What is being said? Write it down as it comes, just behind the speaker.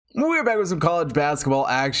We're back with some college basketball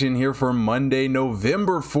action here for Monday,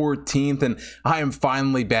 November 14th, and I am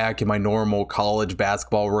finally back in my normal college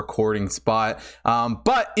basketball recording spot.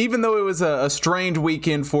 But even though it was a strange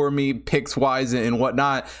weekend for me, picks-wise and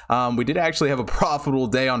whatnot, we did actually have a profitable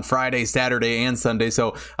day on Friday, Saturday, and Sunday.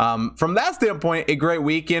 So from that standpoint, a great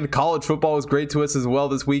weekend. College football was great to us as well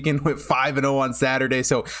this weekend. Went 5-0 on Saturday.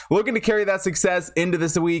 So looking to carry that success into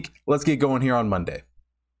this week. Let's get going here on Monday.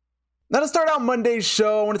 Now to start out Monday's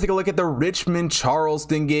show, I want to take a look at the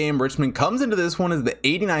Richmond-Charleston game. Richmond comes into this one as the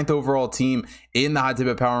 89th overall team in the Hot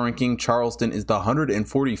Tip Power Ranking. Charleston is the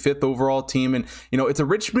 145th overall team. And, it's a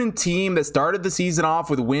Richmond team that started the season off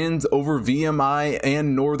with wins over VMI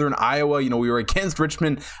and Northern Iowa. We were against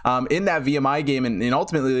Richmond in that VMI game, and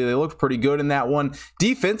ultimately they looked pretty good in that one.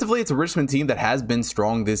 Defensively, it's a Richmond team that has been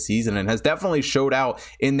strong this season and has definitely showed out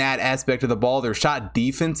in that aspect of the ball. Their shot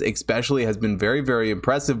defense especially has been very, very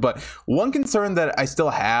impressive. But one concern that I still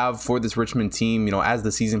have for this Richmond team, as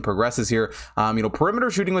the season progresses here, perimeter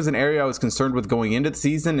shooting was an area I was concerned with going into the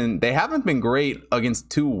season, and they haven't been great against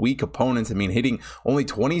two weak opponents. Hitting only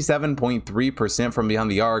 27.3% from behind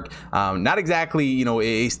the arc. Not exactly,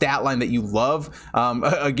 a stat line that you love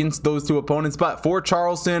against those two opponents, but for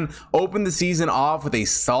Charleston, opened the season off with a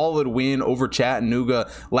solid win over Chattanooga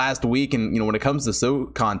last week. And, when it comes to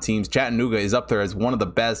SoCon teams, Chattanooga is up there as one of the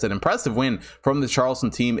best. An impressive win from the Charleston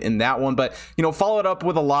team in that one, but followed up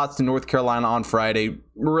with a loss to North Carolina on Friday.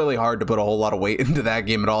 Really hard to put a whole lot of weight into that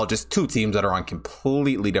game at all. Just two teams that are on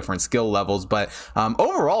completely different skill levels. But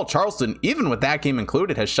overall, Charleston, even with that game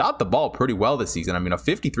included, has shot the ball pretty well this season. A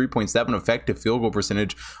 53.7 effective field goal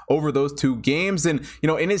percentage over those two games. And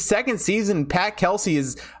in his second season, Pat Kelsey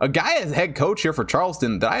is a guy as head coach here for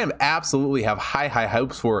Charleston that I am absolutely have high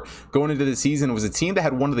hopes for going into the season. It was a team that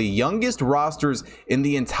had one of the youngest rosters in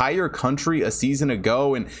the entire country a season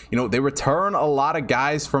ago, and they return a lot of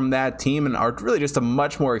guys from that team and are really just a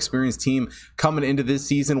much more experienced team coming into this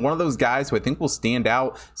season. One of those guys who I think will stand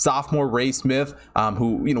out, sophomore Ray Smith,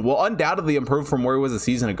 who will undoubtedly improve from where he was a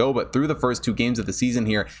season ago, but through the first two games of the season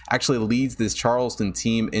here actually leads this Charleston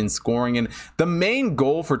team in scoring. And the main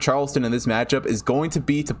goal for Charleston in this matchup is going to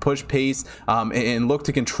be to push pace and look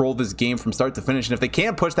to control this game from start to finish. And if they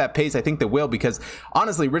can't push that pace, I think they will, because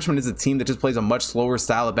honestly, Richmond is a team that just plays a much slower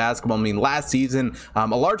style of basketball. Last season, a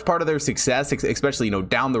large part of their success, especially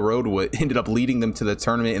down the road, what ended up leading them to the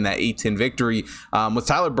tournament in that 8-10 victory, was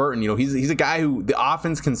Tyler Burton. He's a guy who the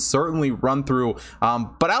offense can certainly run through,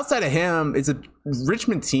 but outside of him, it's a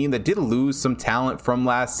Richmond team that did lose some talent from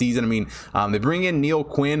last season. They bring in Neil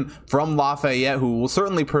Quinn from Lafayette, who will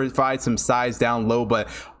certainly provide some size down low, but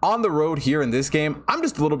on the road here in this game, I'm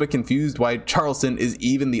just a little bit confused why Charleston is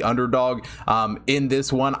even the underdog in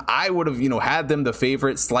this one. I would have, had them the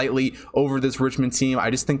favorite slightly over this Richmond team. I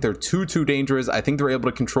just think they're too dangerous. I think they're able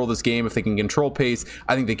to control this game. If they can control pace,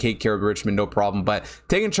 I think they take care of Richmond, no problem. But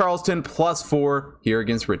taking Charleston +4 here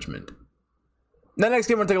against Richmond. The next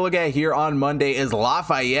game we're going to take a look at here on Monday is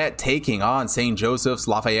Lafayette taking on St. Joseph's.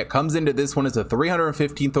 Lafayette comes into this one as the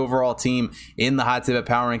 315th overall team in the Hot Tip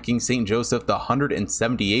Power Rankings. St. Joseph, the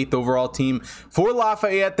 178th overall team. For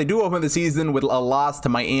Lafayette, they do open the season with a loss to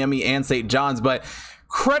Miami and St. John's, but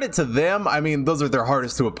credit to them. Those are their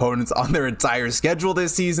hardest two opponents on their entire schedule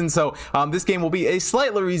this season. So this game will be a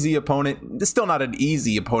slightly easy opponent. It's still not an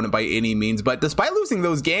easy opponent by any means, but despite losing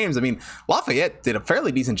those games, Lafayette did a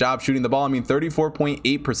fairly decent job shooting the ball.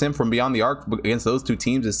 34.8% from beyond the arc against those two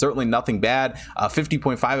teams is certainly nothing bad.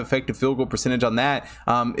 50.5 effective field goal percentage on that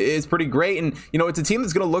is pretty great. And, it's a team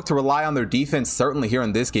that's going to look to rely on their defense certainly here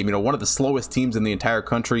in this game. One of the slowest teams in the entire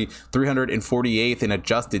country, 348th in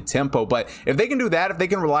adjusted tempo. But if they can do that, if they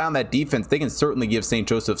can rely on that defense, they can certainly give St.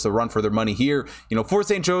 Joseph's a run for their money here. For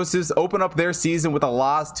St. Joseph's, open up their season with a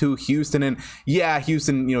loss to Houston. And yeah,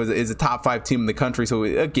 Houston, is a top 5 team in the country. So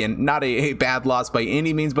again, not a bad loss by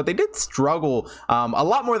any means, but they did struggle a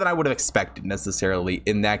lot more than I would have expected necessarily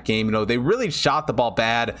in that game. They really shot the ball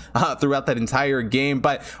bad throughout that entire game,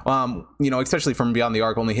 but especially from beyond the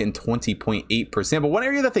arc, only hitting 20.8%. But one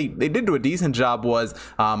area that they did do a decent job was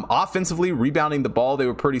offensively rebounding the ball. They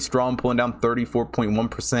were pretty strong, pulling down 34.1%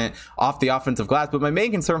 off the offensive glass. But my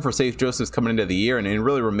main concern for St. Joseph's coming into the year, and it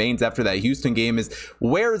really remains after that Houston game, is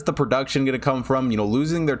where is the production going to come from?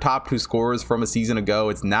 Losing their top 2 scorers from a season ago,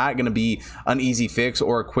 it's not going to be an easy fix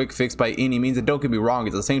or a quick fix by any means. And don't get me wrong,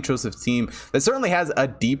 it's a St. Joseph's team that certainly has a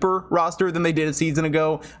deeper roster than they did a season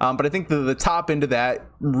ago. But I think the top end of that,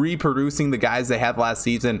 reproducing the guys they had last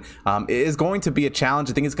season, is going to be a challenge.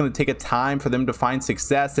 I think it's going to take a time for them to find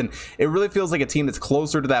success. And it really feels like a team that's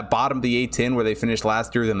closer to that bottom of the A10 where they finished finished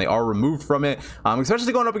last year than they are removed from it,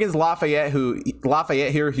 especially going up against Lafayette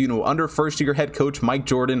here, under first-year head coach Mike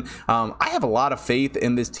Jordan. I have a lot of faith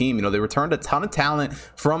in this team. They returned a ton of talent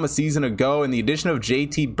from a season ago, and the addition of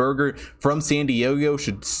JT Berger from San Diego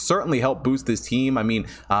should certainly help boost this team. I mean,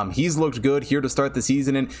 he's looked good here to start the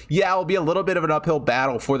season, and yeah, it'll be a little bit of an uphill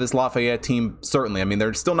battle for this Lafayette team, certainly. I mean,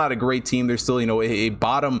 they're still not a great team. They're still, a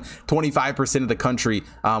bottom 25% of the country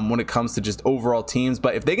when it comes to just overall teams.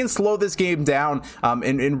 But if they can slow this game down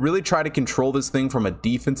and really try to control this thing from a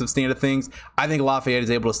defensive stand of things, I think Lafayette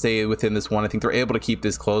is able to stay within this one. I think they're able to keep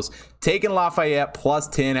this close. Taking Lafayette plus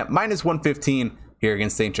 10 at minus 115 here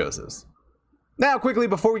against St. Joseph's. Now, quickly,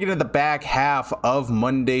 before we get into the back half of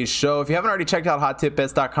Monday's show, if you haven't already checked out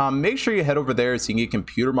hottipbets.com, make sure you head over there so you can get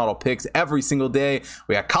computer model picks every single day.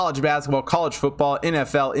 We got college basketball, college football,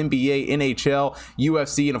 NFL, NBA, NHL,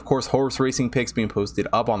 UFC, and of course, horse racing picks being posted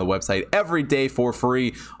up on the website every day for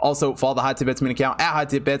free. Also, follow the Hot Tip Bets main account at Hot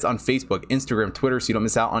Tip Bets on Facebook, Instagram, Twitter, so you don't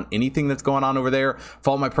miss out on anything that's going on over there.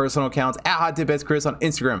 Follow my personal accounts at Hot Tip Bets Chris on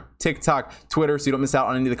Instagram, TikTok, Twitter, so you don't miss out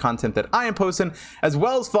on any of the content that I am posting, as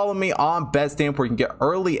well as follow me on BetStamp, where you can get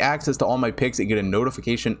early access to all my picks and get a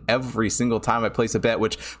notification every single time I place a bet,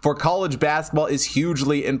 which for college basketball is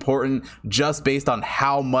hugely important just based on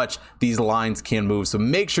how much these lines can move. So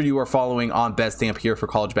make sure you are following on BetStamp here for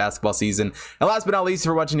college basketball season. And last but not least, if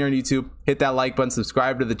you're watching here on YouTube, hit that like button,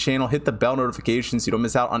 subscribe to the channel, hit the bell notification so you don't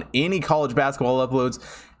miss out on any college basketball uploads,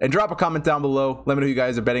 and drop a comment down below. Let me know who you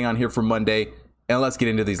guys are betting on here for Monday, and let's get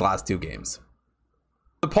into these last two games.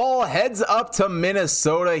 DePaul heads up to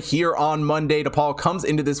Minnesota here on Monday. DePaul comes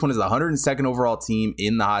into this one as the 102nd overall team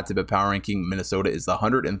in the Hot Tip Bet Power Ranking. Minnesota is the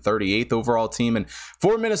 138th overall team. And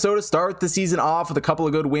for Minnesota, start the season off with a couple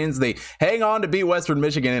of good wins. They hang on to beat Western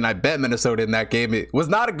Michigan, and I bet Minnesota in that game. It was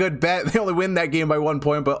not a good bet. They only win that game by 1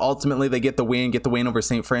 point, but ultimately they get the win over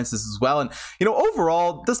St. Francis as well. And,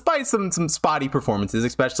 overall, despite some spotty performances,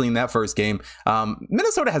 especially in that first game,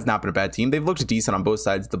 Minnesota has not been a bad team. They've looked decent on both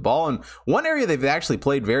sides of the ball. And one area they've actually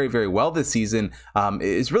played very, very well this season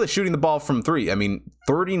is really shooting the ball from three. I mean,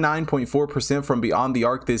 39.4% from beyond the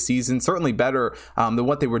arc this season, certainly better than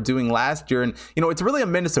what they were doing last year. And, it's really a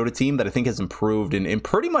Minnesota team that I think has improved in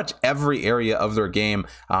pretty much every area of their game,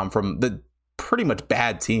 from the pretty much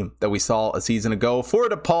bad team that we saw a season ago. For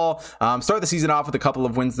DePaul, start the season off with a couple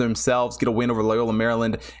of wins themselves, get a win over Loyola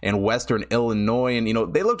Maryland and Western Illinois. And,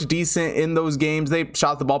 they looked decent in those games. They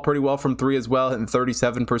shot the ball pretty well from three as well, hitting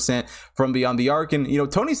 37% from beyond the arc. And,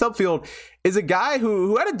 Tony Subfield is a guy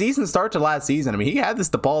who had a decent start to last season. I mean, he had this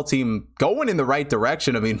DePaul team going in the right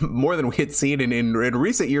direction. I mean, more than we had seen in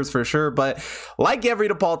recent years for sure. But like every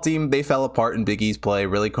DePaul team, they fell apart in Big East play,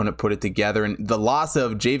 really couldn't put it together. And the loss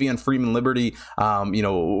of Javion Freeman Liberty,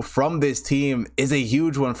 from this team is a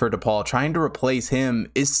huge one for DePaul. Trying to replace him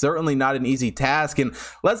is certainly not an easy task. And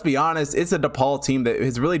let's be honest, it's a DePaul team that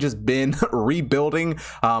has really just been rebuilding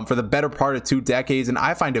for the better part of 2 decades. And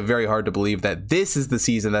I find it very hard to believe that this is the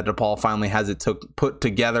season that DePaul finally has it put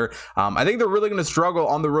together. I think they're really going to struggle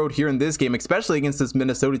on the road here in this game, especially against this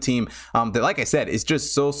Minnesota team that, like I said, is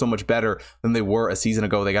just so much better than they were a season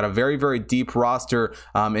ago. They got a very, very deep roster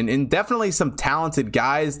and definitely some talented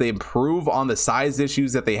guys. They improve on the size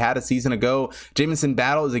issues that they had a season ago. Jamison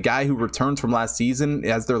Battle is a guy who returns from last season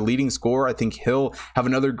as their leading scorer. I think he'll have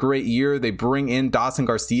another great year. They bring in Dawson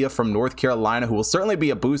Garcia from North Carolina, who will certainly be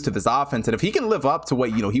a boost to this offense. And if he can live up to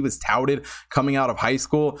what he was touted coming out of high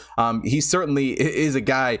school, he certainly is a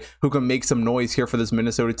guy who can make some noise here for this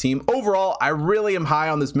Minnesota team. Overall, I really am high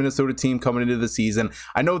on this Minnesota team coming into the season.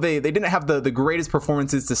 I know they didn't have the greatest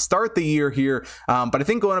performances to start the year here, but I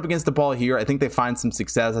think going up against DePaul here, I think they find some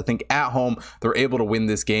success. I think at home, they're able to win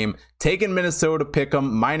this game. Taking Minnesota, pick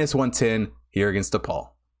them minus 110 here against DePaul.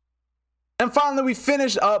 And finally, we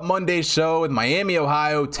finish up Monday's show with Miami,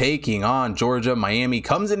 Ohio taking on Georgia. Miami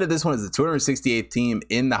comes into this one as the 268th team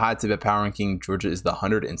in the Hot Tip Bet Power Ranking. Georgia is the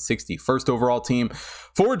 161st overall team.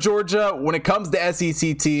 For Georgia, when it comes to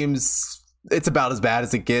SEC teams, it's about as bad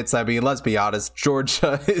as it gets. I mean, let's be honest.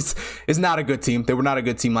 Georgia is not a good team. They were not a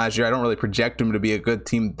good team last year. I don't really project them to be a good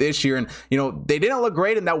team this year. And, they didn't look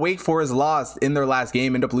great in that Wake Forest loss in their last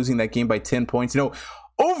game, end up losing that game by 10 points.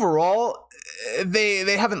 Overall,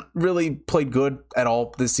 they haven't really played good at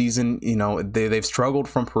all this season. They've struggled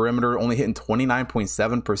from perimeter, only hitting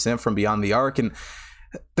 29.7% from beyond the arc. And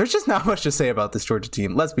there's just not much to say about this Georgia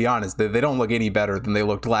team. Let's be honest. They don't look any better than they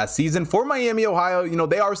looked last season. For Miami, Ohio,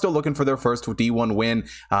 they are still looking for their first D1 win.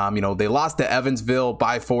 They lost to Evansville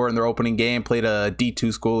by 4 in their opening game, played a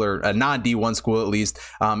D2 school, or a non-D1 school at least,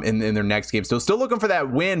 in their next game. So still looking for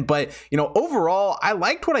that win. But, overall, I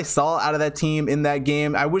liked what I saw out of that team in that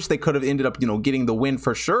game. I wish they could have ended up, getting the win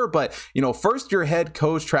for sure. But, first-year head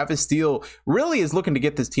coach Travis Steele really is looking to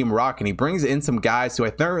get this team rocking. He brings in some guys who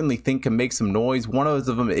I certainly think can make some noise. One of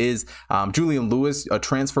them is Julian Lewis, a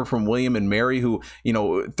transfer from William and Mary, who,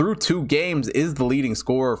 through 2 games is the leading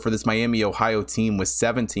scorer for this Miami, Ohio team with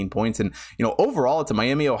 17 points. And, overall, it's a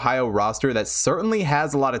Miami, Ohio roster that certainly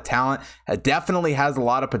has a lot of talent, definitely has a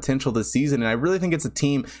lot of potential this season. And I really think it's a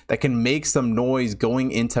team that can make some noise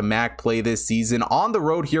going into MAC play this season. On the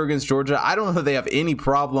road here against Georgia, I don't know that they have any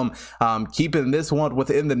problem keeping this one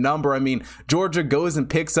within the number. I mean, Georgia goes and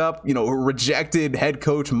picks up, rejected head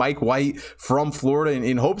coach Mike White from Florida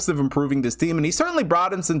in hopes of improving this team. And he certainly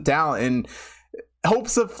brought in some talent in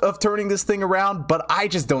hopes of turning this thing around, but I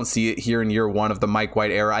just don't see it here in year 1 of the Mike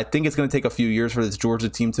White era. I think it's going to take a few years for this Georgia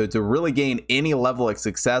team to really gain any level of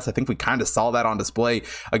success. I think we kind of saw that on display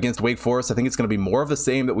against Wake Forest. I think it's going to be more of the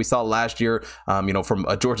same that we saw last year, from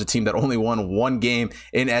a Georgia team that only won 1 game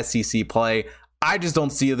in SEC play. I just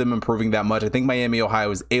don't see them improving that much. I think Miami,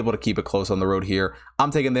 Ohio is able to keep it close on the road here.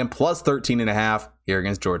 I'm taking them plus 13.5 here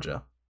against Georgia.